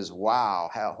insights is, wow,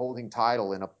 how holding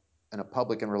title in a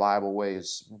public and reliable way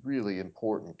is really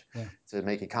important Yeah. to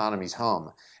make economies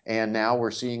hum. And now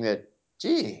we're seeing that,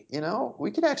 gee,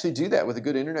 we can actually do that with a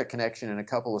good internet connection and a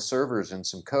couple of servers and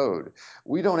some code.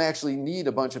 We don't actually need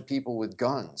a bunch of people with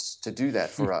guns to do that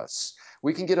for us.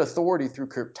 We can get authority through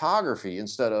cryptography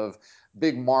instead of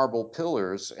big marble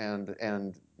pillars and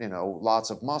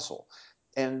lots of muscle.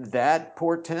 And that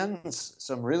portends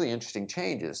some really interesting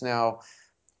changes. Now,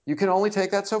 you can only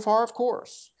take that so far, of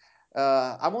course.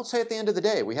 I won't say at the end of the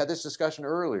day. We had this discussion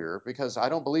earlier because I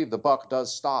don't believe the buck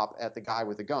does stop at the guy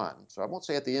with the gun. So I won't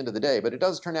say at the end of the day, but it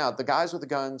does turn out the guys with the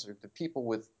guns or the people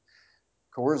with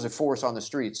coercive force on the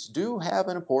streets do have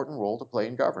an important role to play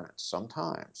in governance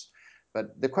sometimes.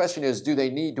 But the question is, do we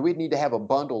need to have a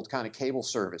bundled kind of cable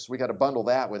service? We got to bundle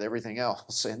that with everything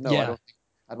else. And no, Yeah.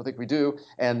 I don't think we do.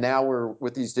 And now we're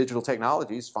with these digital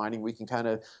technologies finding we can kind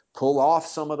of pull off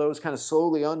some of those, kind of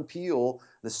slowly unpeel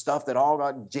the stuff that all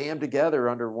got jammed together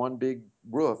under one big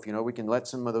roof. We can let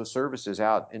some of those services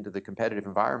out into the competitive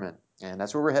environment, and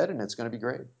that's where we're headed. And it's going to be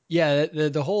great. Yeah,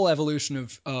 the whole evolution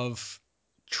of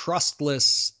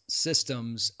trustless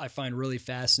systems I find really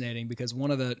fascinating, because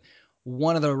one of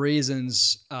the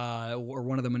reasons or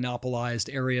one of the monopolized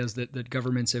areas that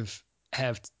governments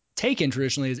have taken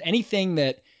traditionally is anything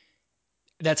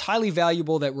that's highly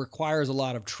valuable that requires a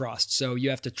lot of trust. So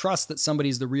you have to trust that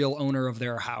somebody's the real owner of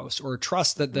their house, or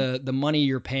trust that the money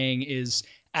you're paying is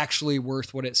actually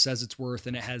worth what it says it's worth,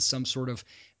 and it has some sort of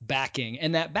backing.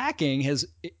 And that backing has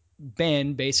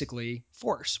been basically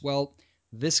force. Well,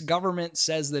 this government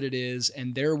says that it is,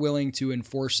 and they're willing to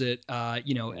enforce it,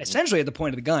 essentially at the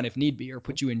point of the gun if need be, or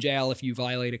put you in jail if you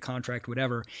violate a contract,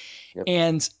 whatever. Yep.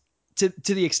 And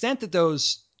to the extent that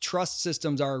those trust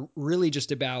systems are really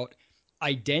just about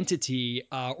identity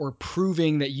or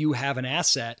proving that you have an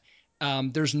asset,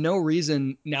 there's no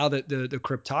reason, now that the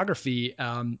cryptography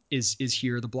is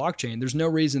here, the blockchain, there's no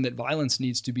reason that violence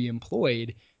needs to be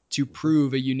employed to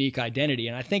prove a unique identity.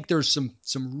 And I think there's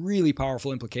some really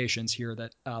powerful implications here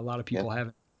that a lot of people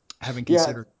haven't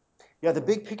considered. Yeah, the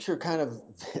big picture kind of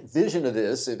vision of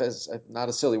this, if that's not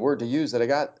a silly word to use, that I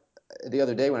got the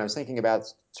other day when I was thinking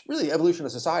about really evolution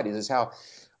of societies, is how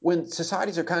when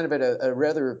societies are kind of at a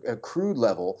rather crude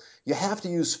level, you have to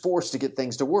use force to get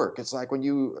things to work. It's like when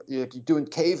you're doing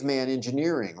caveman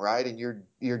engineering, right? And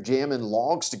you're jamming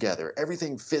logs together.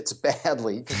 Everything fits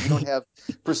badly because you don't have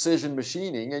precision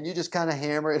machining, and you just kind of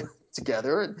hammer it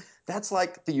together. And that's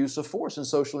like the use of force in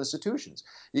social institutions.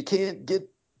 You can't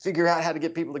figure out how to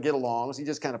get people to get along, so you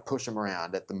just kind of push them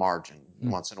around at the margin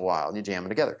once in a while, and you jam them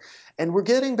together. And we're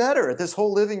getting better at this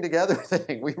whole living together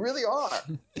thing. We really are.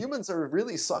 Humans are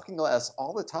really sucking less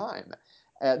all the time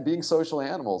at being social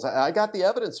animals. I got the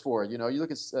evidence for it. You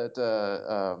look at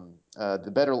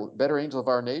the Better Angel of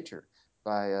Our Nature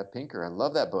by Pinker. I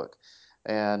love that book.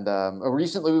 And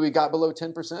recently we got below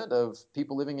 10% of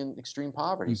people living in extreme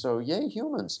poverty. So yay,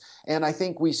 humans. And I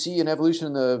think we see an evolution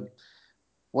in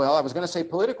I was going to say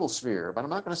political sphere, but I'm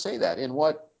not going to say that. In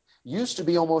what used to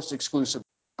be almost exclusive,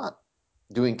 not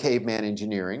doing caveman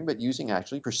engineering, but using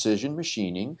actually precision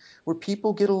machining, where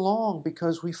people get along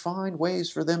because we find ways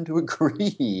for them to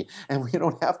agree, and we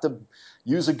don't have to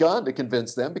use a gun to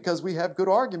convince them because we have good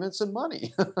arguments and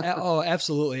money. Oh,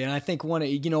 absolutely. And I think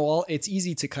it's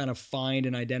easy to kind of find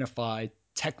and identify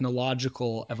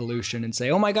technological evolution and say,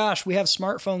 oh my gosh, we have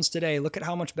smartphones today. Look at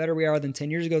how much better we are than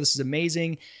 10 years ago. This is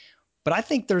amazing. But I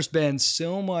think there's been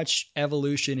so much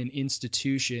evolution in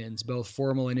institutions, both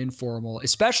formal and informal,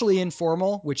 especially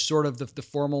informal, which sort of the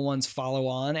formal ones follow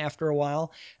on after a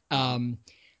while.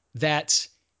 That,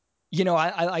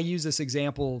 I use this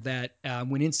example that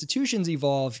when institutions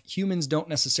evolve, humans don't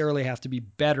necessarily have to be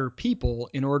better people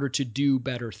in order to do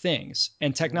better things.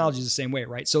 And technology is the same way,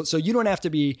 right? So you don't have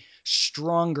to be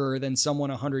stronger than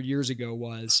someone 100 years ago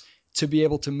was to be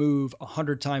able to move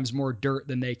 100 times more dirt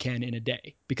than they can in a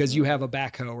day because you have a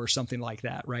backhoe or something like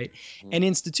that, right? And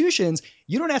institutions,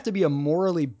 you don't have to be a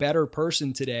morally better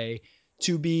person today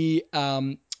to be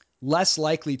less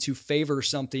likely to favor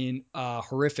something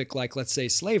horrific like, let's say,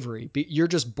 slavery. You're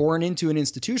just born into an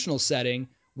institutional setting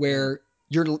where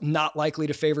you're not likely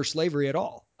to favor slavery at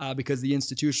all because the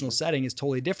institutional setting is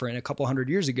totally different. A couple hundred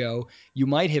years ago, you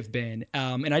might have been.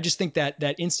 And I just think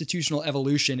that institutional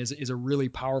evolution is a really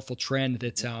powerful trend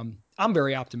that I'm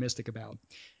very optimistic about.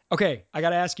 Okay, I got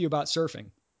to ask you about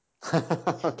surfing.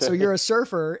 Okay. So you're a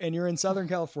surfer and you're in Southern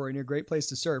California, a great place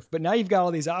to surf. But now you've got all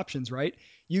these options, right?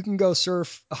 You can go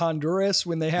surf Honduras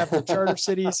when they have the charter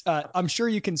cities. I'm sure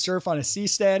you can surf on a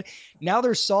seastead. Now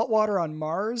there's saltwater on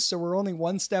Mars, so we're only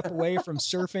one step away from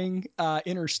surfing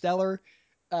interstellar.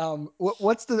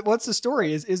 What's the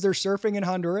story? Is there surfing in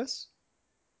Honduras?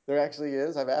 There actually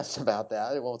is. I've asked about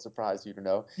that. It won't surprise you to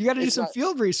know. You got to do It's some not.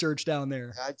 field research down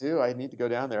there. I do. I need to go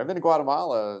down there. I've been to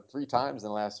Guatemala 3 times in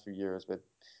the last few years, but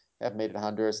haven't made it to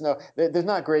Honduras. No, there's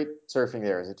not great surfing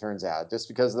there, as it turns out, just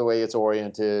because of the way it's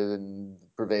oriented and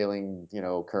prevailing,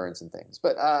 currents and things.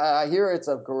 But I hear it's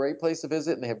a great place to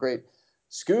visit, and they have great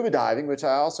scuba diving, which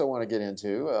I also want to get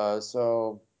into.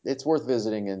 So it's worth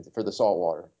visiting for the salt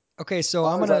water. Okay, As so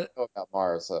I'm long as I gonna know about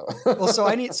Mars, so. Well, so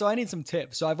I need some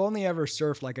tips. So I've only ever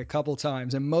surfed like a couple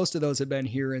times, and most of those have been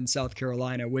here in South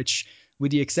Carolina, which, with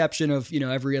the exception of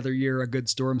every other year a good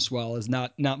storm swell, is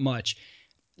not much.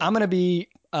 I'm gonna be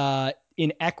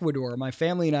in Ecuador. My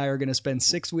family and I are gonna spend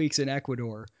 6 weeks in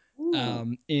Ecuador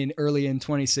in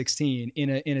 2016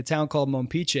 in a town called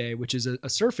Mompiche, which is a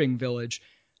surfing village.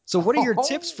 So what are your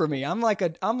tips for me? I'm like a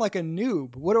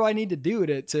noob. What do I need to do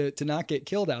to not get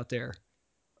killed out there?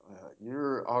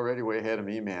 You're already way ahead of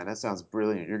me, man. That sounds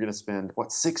brilliant. You're going to spend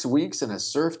what, 6 weeks in a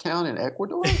surf town in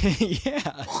Ecuador? Yeah.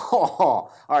 Oh,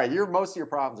 all right. Most of your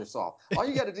problems are solved. All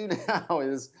you got to do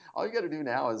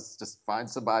now is just find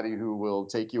somebody who will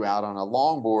take you out on a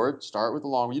longboard. Start with a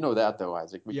long. You know that though,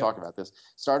 Isaac. We've Yep. talked about this.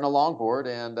 Start on a longboard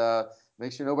and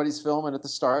make sure nobody's filming at the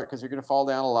start because you're going to fall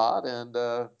down a lot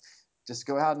and. Just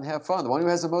go out and have fun. The one who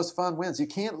has the most fun wins. You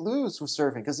can't lose with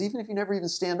surfing because even if you never even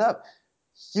stand up,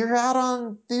 you're out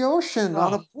on the ocean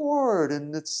on a Oh, board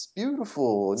and it's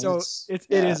beautiful and so it's it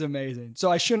yeah. is amazing. So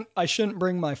I shouldn't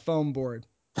bring my foam board.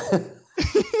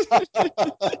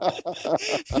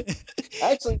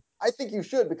 Actually, I think you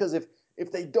should because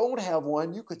if they don't have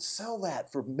one, you could sell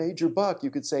that for major buck.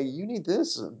 You could say, "You need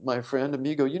this, my friend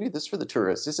amigo. You need this for the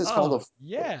tourists. This is Oh called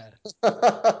yeah,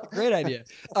 a." great idea.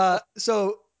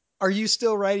 So are you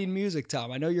still writing music,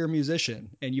 Tom? I know you're a musician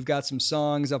and you've got some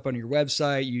songs up on your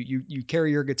website. You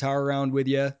carry your guitar around with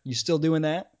you. You still doing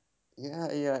that?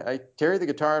 Yeah, yeah. I carry the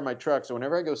guitar in my truck, so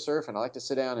whenever I go surfing, I like to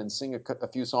sit down and sing a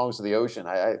few songs to the ocean.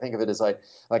 I think of it as like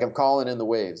I'm calling in the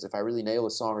waves. If I really nail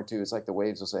a song or two, it's like the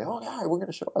waves will say, "Oh yeah, we're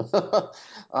gonna show up."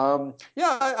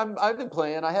 Yeah, I've been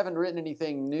playing. I haven't written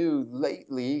anything new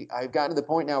lately. I've gotten to the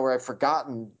point now where I've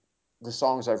forgotten the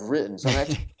songs I've written, so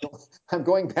I'm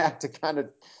going back to kind of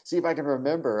see if I can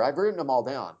remember. I've written them all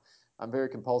down. I'm very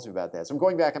compulsive about that. So I'm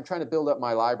going back. I'm trying to build up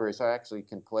my library so I actually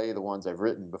can play the ones I've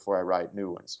written before I write new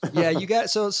ones. Yeah, you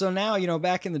got so now,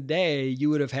 back in the day,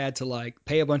 you would have had to like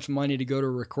pay a bunch of money to go to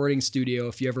a recording studio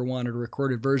if you ever wanted a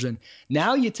recorded version.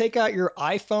 Now you take out your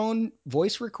iPhone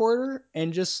voice recorder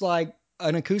and just like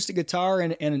an acoustic guitar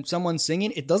and someone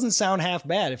singing, it doesn't sound half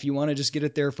bad if you want to just get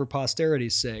it there for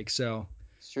posterity's sake. So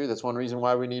It's true. That's one reason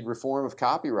why we need reform of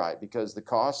copyright because the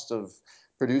cost of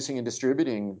producing and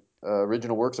distributing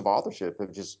original works of authorship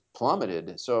have just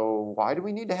plummeted. So why do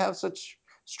we need to have such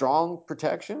strong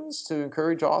protections to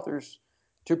encourage authors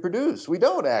to produce? We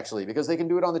don't actually because they can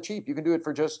do it on the cheap. You can do it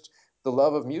for just the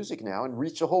love of music now and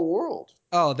reach the whole world.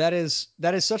 oh, that is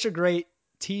such a great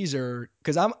teaser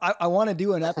because I want to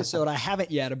do an episode I haven't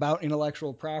yet about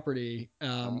intellectual property.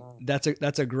 That's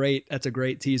a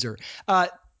great teaser.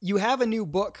 You have a new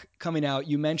book coming out.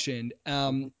 You mentioned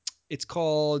it's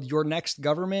called Your Next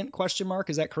Government question mark.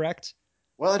 Is that correct?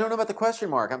 Well, I don't know about the question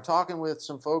mark. I'm talking with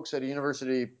some folks at a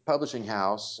university publishing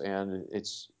house, and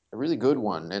it's a really good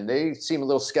one. And they seem a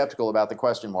little skeptical about the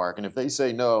question mark. And if they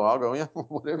say no, I'll go, yeah,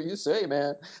 whatever you say,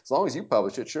 man. As long as you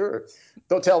publish it, sure.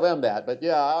 Don't tell them that. But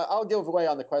yeah, I'll give away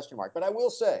on the question mark. But I will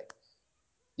say,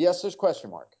 yes, there's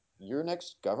question mark. Your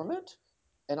next government?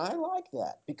 And I like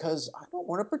that because I don't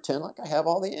want to pretend like I have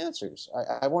all the answers.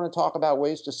 I want to talk about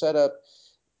ways to set up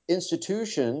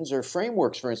institutions or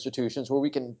frameworks for institutions where we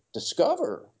can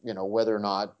discover, whether or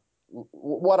not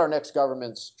what our next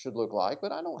governments should look like.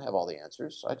 But I don't have all the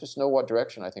answers. I just know what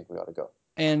direction I think we ought to go.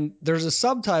 And there's a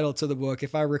subtitle to the book.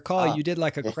 If I recall, Ah, you did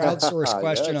like a crowdsourced yeah,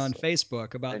 question on yes.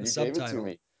 Facebook about And the you gave it to subtitle.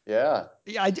 me. Yeah,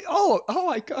 Yeah, I do. Oh,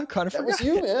 I kind of that was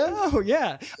forgot. you, man. Oh,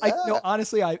 yeah. I no, Yeah.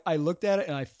 honestly, I looked at it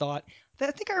and I thought I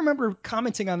think I remember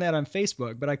commenting on that on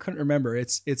Facebook, but I couldn't remember.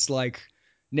 It's like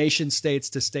nation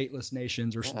states to stateless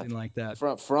nations or Yeah, something like that.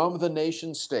 from the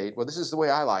nation state. Well, this is the way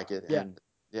I like it, Yeah. and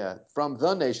yeah, from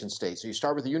the nation state. So you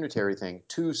start with the unitary thing,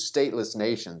 two stateless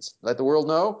nations. Let the world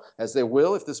know, as they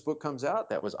will, if this book comes out.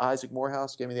 That was Isaac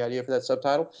Morehouse gave me the idea for that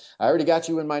subtitle. I already got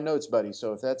you in my notes, buddy.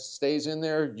 So if that stays in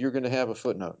there, you're going to have a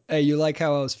footnote. Hey, you like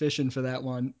how I was fishing for that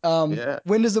one? Yeah,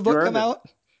 When does the you book come earned it. out?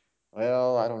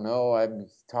 Well, I don't know. I'm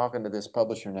talking to this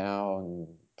publisher now, and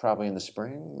probably in the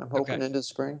spring. I'm hoping Okay. into the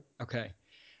spring. Okay.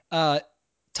 Uh,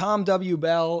 Tom W.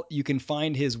 Bell, you can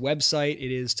find his website.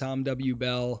 It is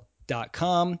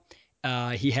tomwbell.com.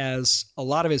 He has a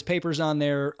lot of his papers on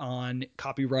there on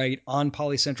copyright, on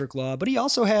polycentric law, but he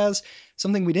also has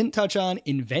something we didn't touch on,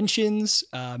 inventions,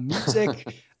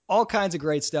 music, all kinds of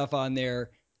great stuff on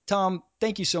there. Tom,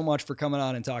 thank you so much for coming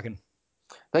on and talking.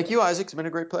 Thank you, Isaac. It's been a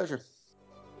great pleasure.